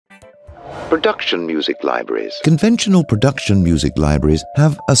Production music libraries. Conventional production music libraries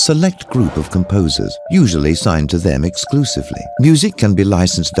have a select group of composers, usually signed to them exclusively. Music can be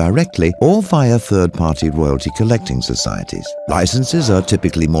licensed directly or via third-party royalty collecting societies. Licenses are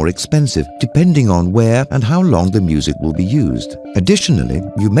typically more expensive, depending on where and how long the music will be used. Additionally,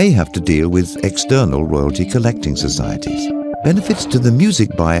 you may have to deal with external royalty collecting societies. Benefits to the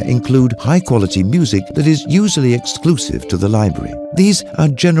music buyer include high-quality music that is usually exclusive to the library. These are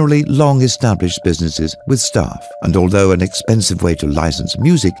generally long-established businesses with staff, and although an expensive way to license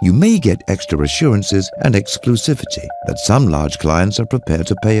music, you may get extra assurances and exclusivity that some large clients are prepared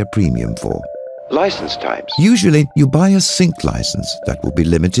to pay a premium for. License types. Usually, you buy a sync license that will be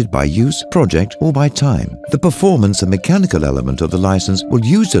limited by use, project, or by time. The performance and mechanical element of the license will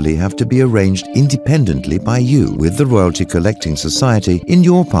usually have to be arranged independently by you with the royalty collecting society in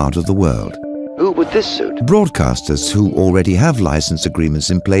your part of the world. Who would this suit? Broadcasters who already have license agreements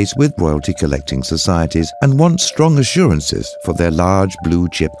in place with royalty collecting societies and want strong assurances for their large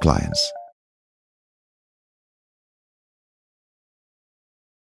blue-chip clients.